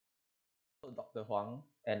Hello, Dr. Huang,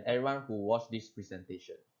 and everyone who watched this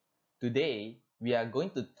presentation. Today, we are going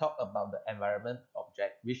to talk about the environment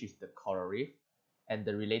object, which is the coral reef, and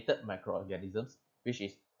the related microorganisms, which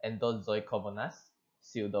is Endozoicomonas,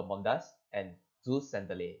 Pseudomonas, and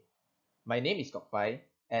Zooxanthellae. My name is Kok Fai,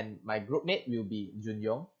 and my groupmate will be Jun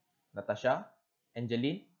Yong, Natasha,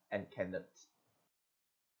 Angeline, and Kenneth.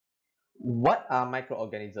 What are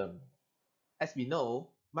microorganisms? As we know,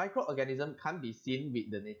 microorganisms can't be seen with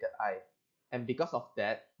the naked eye, and because of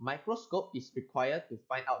that, microscope is required to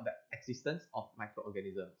find out the existence of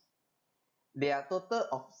microorganisms. There are a total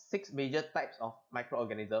of 6 major types of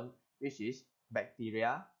microorganisms, which is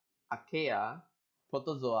bacteria, archaea,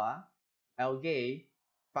 protozoa, algae,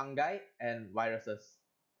 fungi, and viruses.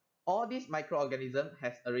 All these microorganisms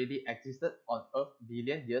has already existed on Earth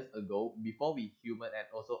billion years ago before we human and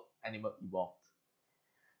also animal evolved.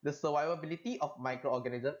 The survivability of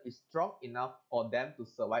microorganisms is strong enough for them to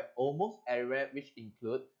survive almost everywhere, which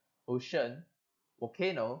include ocean,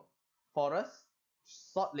 volcano, forests,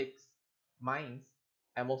 salt lakes, mines,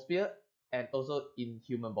 atmosphere, and also in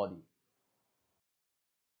human body.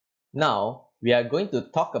 Now, we are going to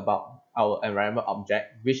talk about our environment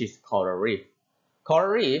object, which is coral reef.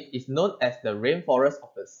 Coral reef is known as the rainforest of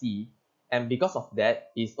the sea, and because of that,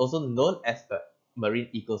 is also known as the marine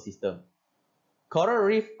ecosystem. Coral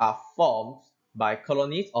reefs are formed by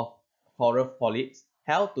colonies of coral polyps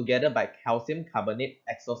held together by calcium carbonate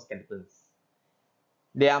exoskeletons.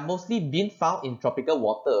 They are mostly being found in tropical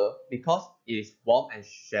water because it is warm and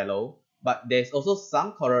shallow, but there is also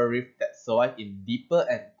some coral reefs that survive in deeper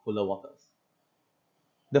and cooler waters.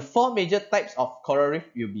 The 4 major types of coral reef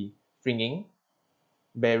will be fringing,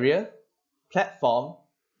 barrier, platform,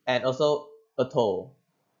 and also atoll.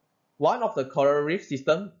 One of the coral reef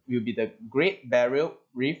systems will be the Great Barrier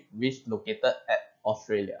Reef, which is located at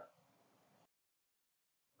Australia.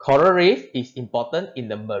 Coral reef is important in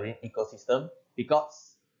the marine ecosystem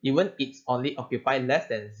because even it's only occupy less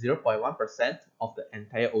than 0.1% of the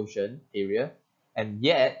entire ocean area, and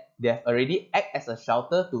yet they have already act as a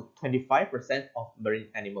shelter to 25% of marine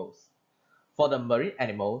animals. For the marine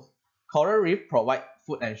animals, coral reef provide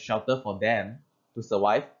food and shelter for them to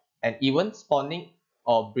survive, and even spawning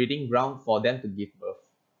or breeding ground for them to give birth.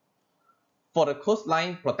 For the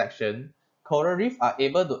coastline protection, coral reefs are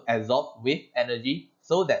able to absorb wave energy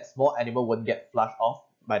so that small animals won't get flushed off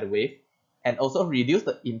by the wave, and also reduce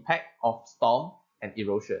the impact of storm and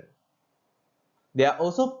erosion. They are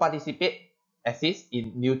also participate assist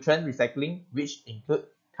in nutrient recycling, which include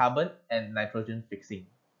carbon and nitrogen fixing.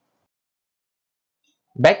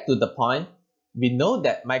 Back to the point, we know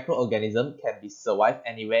that microorganisms can be survive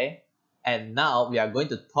anywhere, and now we are going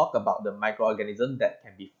to talk about the microorganisms that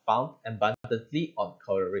can be found abundantly on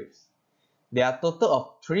coral reefs. There are a total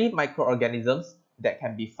of 3 microorganisms that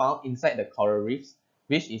can be found inside the coral reefs,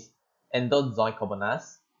 which is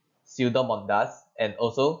Endozoicomonas, Pseudomonas, and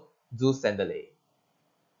also Zooxanthellae.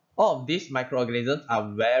 All of these microorganisms are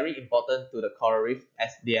very important to the coral reef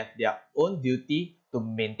as they have their own duty to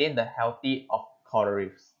maintain the healthy of coral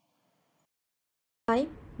reefs. Hi,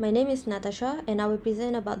 my name is Natasha and I will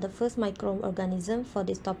present about the first microorganism for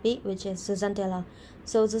this topic, which is Zooxanthellae.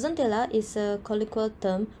 So Zooxanthellae is a colloquial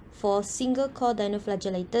term for single-core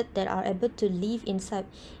dinoflagellated that are able to live in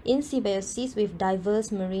symbiosis with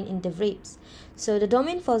diverse marine invertebrates. So the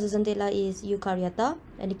domain for Zooxanthellae is Eukaryota,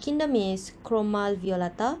 and the kingdom is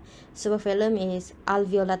Chromalveolata, superphylum is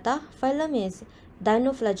Alveolata, phylum is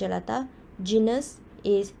Dinoflagellata, genus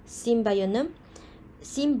is Symbiodynum,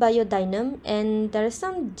 and there are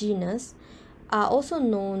some genus are also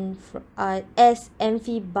known as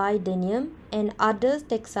Amphibidinium, and other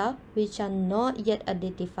taxa which are not yet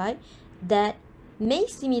identified that may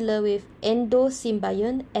similar with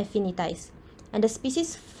Endosymbion affinitis. And the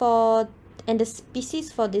species for this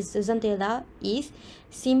Zooxanthellae is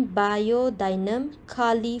Symbiodynum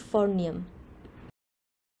californium.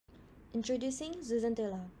 Introducing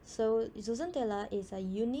Zooxanthellae. So Zooxanthellae is a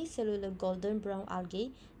unicellular golden brown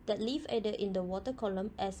algae that live either in the water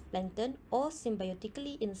column as plankton or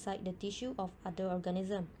symbiotically inside the tissue of other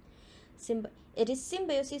organisms. It is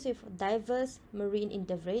symbiosis with diverse marine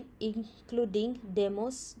invertebrates including demo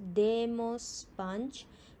sponge,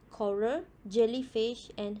 coral,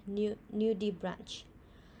 jellyfish, and nudibranch.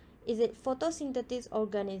 Is a photosynthetic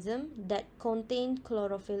organism that contain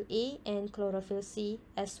chlorophyll A and chlorophyll C,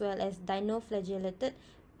 as well as dinoflagellated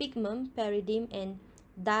pigment, peridim, and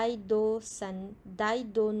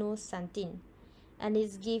didonoxanthin, and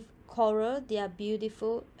it gives coral their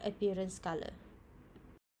beautiful appearance color.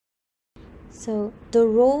 So the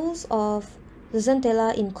roles of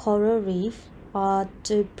Zooxanthellae in coral reef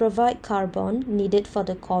to provide carbon needed for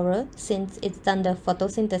the coral since it's done the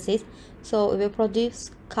photosynthesis, so it will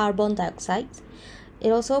produce carbon dioxide.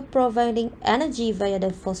 It also providing energy via the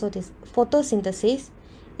photosynthesis.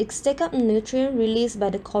 It takes up nutrient released by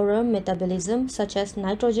the coral metabolism such as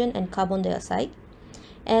nitrogen and carbon dioxide,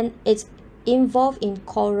 and it's involved in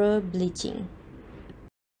coral bleaching.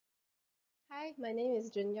 Hi, my name is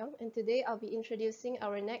Junyoung, and today I'll be introducing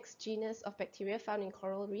our next genus of bacteria found in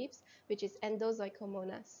coral reefs, which is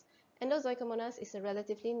Endozoicomonas. Endozoicomonas is a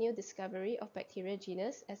relatively new discovery of bacteria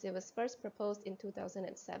genus as it was first proposed in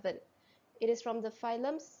 2007. It is from the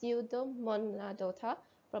phylum Pseudomonadota,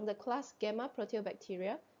 from the class Gamma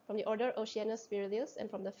Proteobacteria, from the order Oceanospirillus, and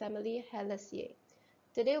from the family Halaceae.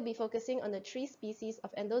 Today we'll be focusing on the three species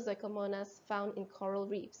of Endozoicomonas found in coral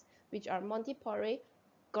reefs, which are Montiporae,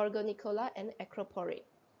 Gorgonicola, and Acroporae.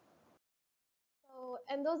 So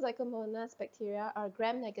Endozoicomonas bacteria are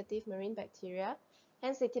gram-negative marine bacteria,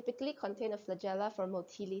 hence they typically contain a flagella for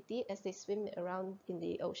motility as they swim around in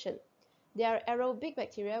the ocean. They are aerobic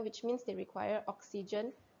bacteria, which means they require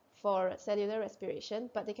oxygen for cellular respiration,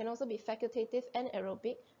 but they can also be facultative and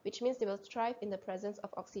aerobic, which means they will thrive in the presence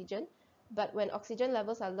of oxygen, but when oxygen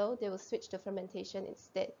levels are low, they will switch to fermentation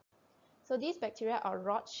instead. So these bacteria are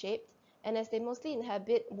rod-shaped, and as they mostly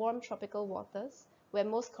inhabit warm tropical waters, where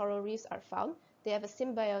most coral reefs are found, they have a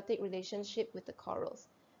symbiotic relationship with the corals.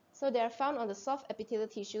 So they are found on the soft epithelial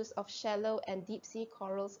tissues of shallow and deep-sea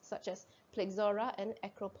corals such as Plexaura and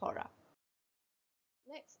Acropora.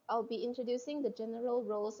 Next, I'll be introducing the general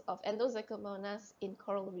roles of Endozoicomonas in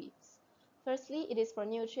coral reefs. Firstly, it is for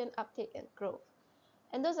nutrient uptake and growth.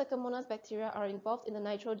 Endozoicomonas bacteria are involved in the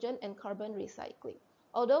nitrogen and carbon recycling.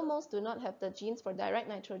 Although most do not have the genes for direct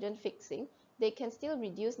nitrogen fixing, they can still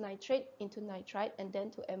reduce nitrate into nitrite and then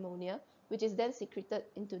to ammonia, which is then secreted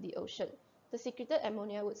into the ocean. The secreted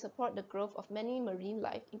ammonia would support the growth of many marine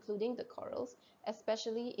life, including the corals,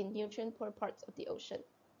 especially in nutrient-poor parts of the ocean.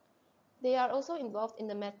 They are also involved in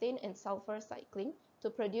the methane and sulfur cycling to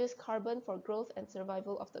produce carbon for growth and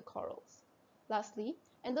survival of the corals. Lastly,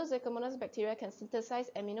 Endozoicomonas bacteria can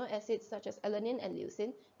synthesize amino acids such as alanine and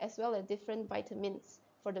leucine, as well as different vitamins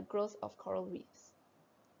for the growth of coral reefs.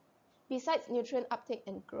 Besides nutrient uptake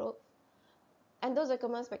and growth,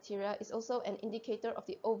 Endozoicomonas bacteria is also an indicator of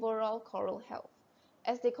the overall coral health.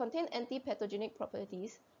 As they contain anti-pathogenic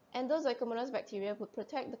properties, Endozoicomonas bacteria would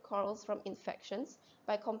protect the corals from infections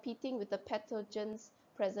by competing with the pathogens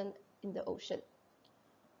present in the ocean.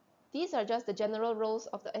 These are just the general roles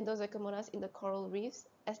of the Endozoicomonas in the coral reefs,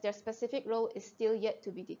 as their specific role is still yet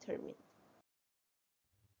to be determined.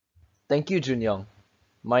 Thank you, Junyoung.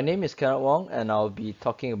 My name is Kenneth Wong, and I'll be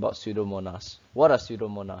talking about Pseudomonas. What are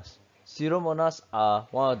Pseudomonas? Pseudomonas are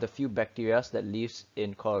one of the few bacteria that lives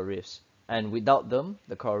in coral reefs, and without them,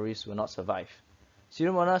 the coral reefs will not survive.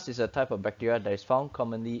 Pseudomonas is a type of bacteria that is found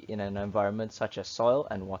commonly in an environment such as soil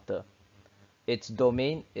and water. Its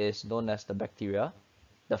domain is known as the bacteria.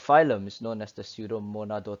 The phylum is known as the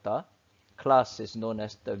Pseudomonadota. Class is known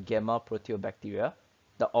as the Gamma Proteobacteria.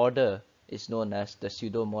 The order is known as the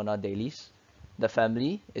Pseudomonadalis. The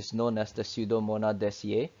family is known as the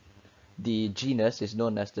Pseudomonadaceae. The genus is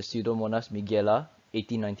known as the Pseudomonas migella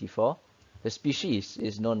 1894. The species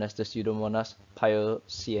is known as the Pseudomonas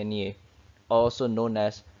pyoceanae, also known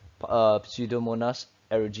as Pseudomonas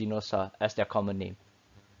aeruginosa as their common name.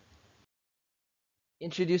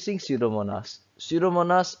 Introducing Pseudomonas.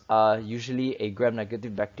 Pseudomonas are usually a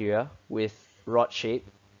gram-negative bacteria with rod shape,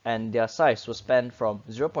 and their size will span from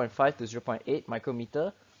 0.5 to 0.8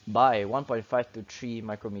 micrometer by 1.5 to 3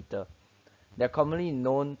 micrometer. They are commonly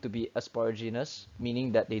known to be asparaginous,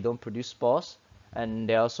 meaning that they don't produce spores, and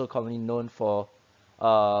they are also commonly known for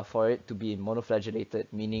it to be monoflagellated,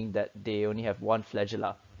 meaning that they only have one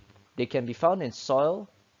flagella. They can be found in soil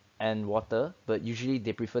and water, but usually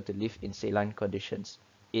they prefer to live in saline conditions,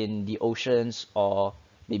 in the oceans or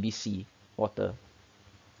maybe sea water.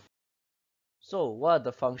 So, what are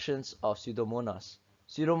the functions of Pseudomonas?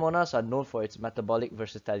 Pseudomonas are known for its metabolic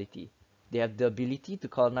versatility. They have the ability to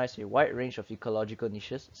colonize a wide range of ecological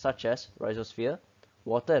niches such as rhizosphere,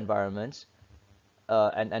 water environments,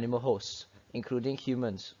 and animal hosts, including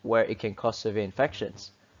humans, where it can cause severe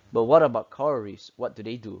infections. But what about coral reefs? What do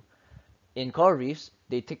they do? In coral reefs,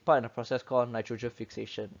 they take part in a process called nitrogen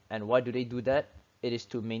fixation. And why do they do that? It is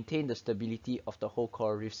to maintain the stability of the whole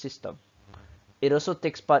coral reef system. It also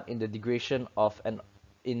takes part in the degradation of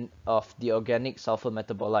the organic sulfur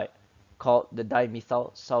metabolite called the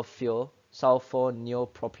dimethyl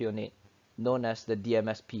sulfoneopropionate, known as the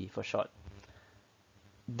DMSP for short.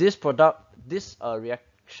 This reaction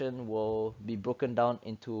reaction will be broken down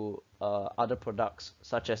into other products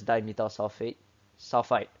such as dimethyl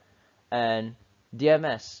sulfide, and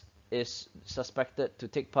DMS is suspected to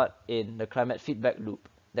take part in the climate feedback loop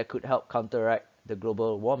that could help counteract the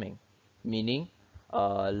global warming, meaning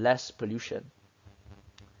less pollution.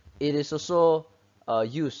 It is also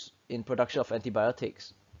used in production of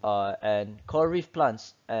antibiotics, and coral reef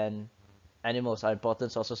plants and animals are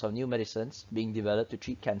important sources of new medicines being developed to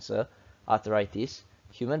treat cancer, arthritis,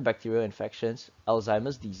 human bacterial infections,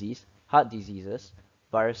 Alzheimer's disease, heart diseases,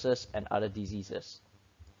 viruses, and other diseases.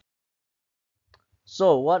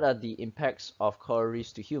 So, what are the impacts of coral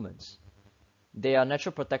reefs to humans? They are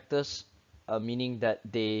natural protectors, meaning that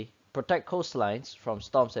they protect coastlines from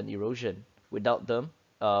storms and erosion. Without them,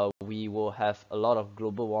 we will have a lot of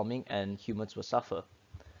global warming and humans will suffer.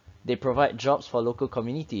 They provide jobs for local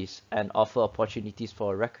communities and offer opportunities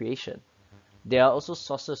for recreation. They are also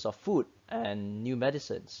sources of food and new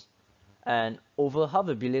medicines. And over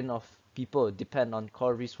 500 million of people depend on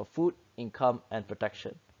coral reefs for food, income, and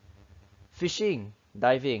protection. Fishing,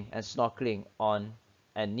 diving, and snorkeling on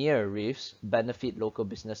and near reefs benefit local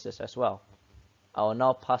businesses as well. I will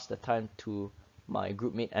now pass the time to my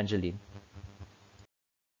groupmate Angeline.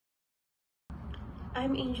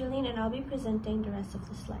 I'm Angeline and I'll be presenting the rest of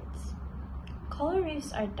the slides. Coral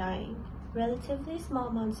reefs are dying. Relatively small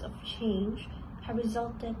amounts of change have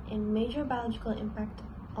resulted in major biological impact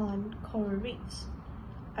on coral reefs.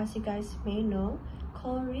 As you guys may know,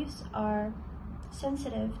 coral reefs are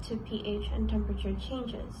sensitive to pH and temperature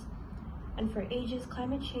changes. And for ages,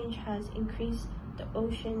 climate change has increased the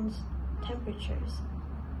ocean's temperatures.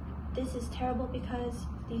 This is terrible because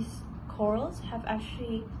these corals have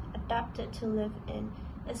actually adapted to live in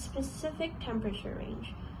a specific temperature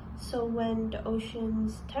range. So when the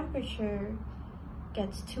ocean's temperature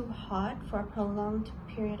gets too hot for a prolonged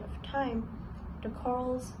period of time, the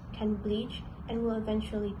corals can bleach and will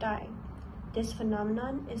eventually die. This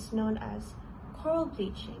phenomenon is known as coral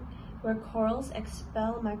bleaching, where corals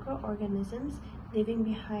expel microorganisms, leaving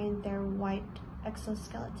behind their white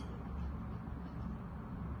exoskeleton.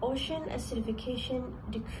 Ocean acidification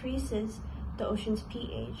decreases the ocean's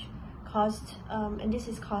pH, and this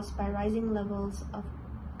is caused by rising levels of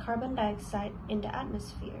carbon dioxide in the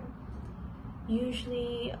atmosphere,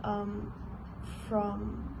 usually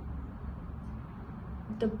from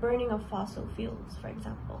the burning of fossil fuels, for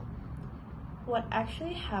example. What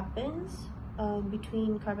actually happens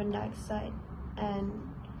between carbon dioxide and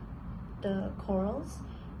the corals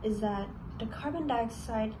is that the carbon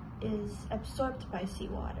dioxide is absorbed by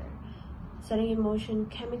seawater, setting in motion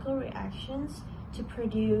chemical reactions to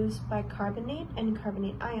produce bicarbonate and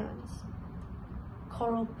carbonate ions.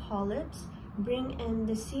 Coral polyps bring in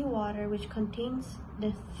the seawater, which contains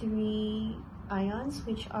the three ions,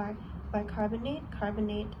 which are bicarbonate,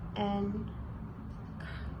 carbonate, and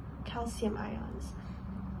calcium ions,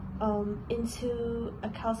 into a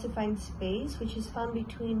calcifying space, which is found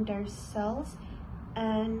between their cells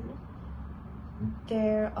and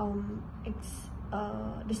their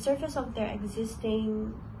the surface of their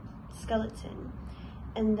existing skeleton,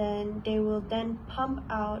 and then they will then pump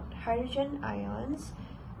out hydrogen ions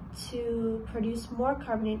to produce more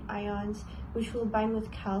carbonate ions, which will bind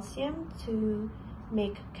with calcium to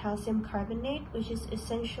make calcium carbonate, which is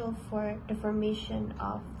essential for the formation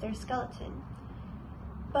of their skeleton.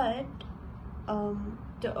 But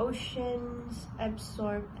the oceans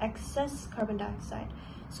absorb excess carbon dioxide,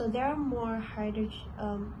 so there are more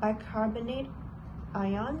bicarbonate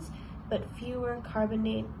ions, but fewer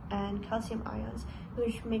carbonate and calcium ions,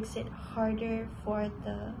 which makes it harder for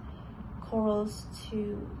the corals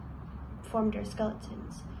to form their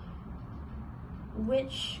skeletons,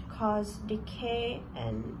 which cause decay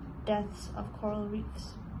and deaths of coral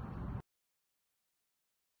reefs.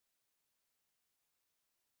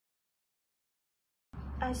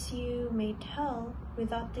 As you may tell,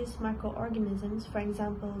 without these microorganisms, for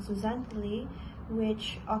example, zooxanthellae,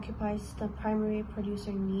 which occupies the primary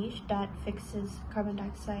producer niche that fixes carbon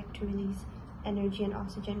dioxide to release energy and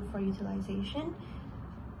oxygen for utilization,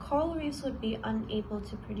 coral reefs would be unable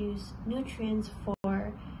to produce nutrients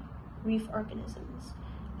for reef organisms.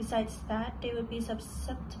 Besides that, they would be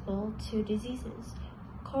susceptible to diseases.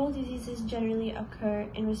 Coral diseases generally occur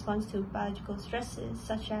in response to biological stresses,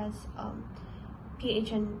 such as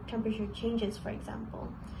pH and temperature changes, for example,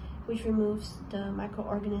 which removes the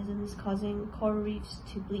microorganisms causing coral reefs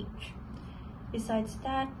to bleach. Besides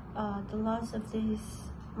that, the loss of these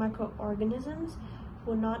microorganisms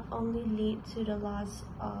will not only lead to the loss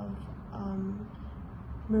of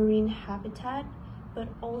marine habitat, but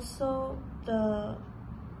also the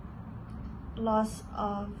loss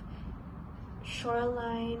of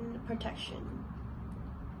shoreline protection,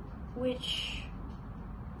 which,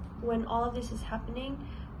 when all of this is happening,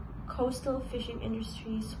 coastal fishing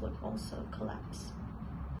industries would also collapse.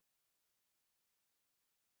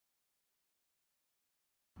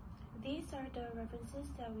 These are the references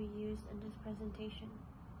that we used in this presentation.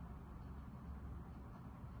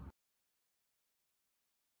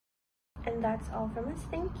 And that's all from us.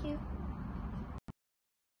 Thank you.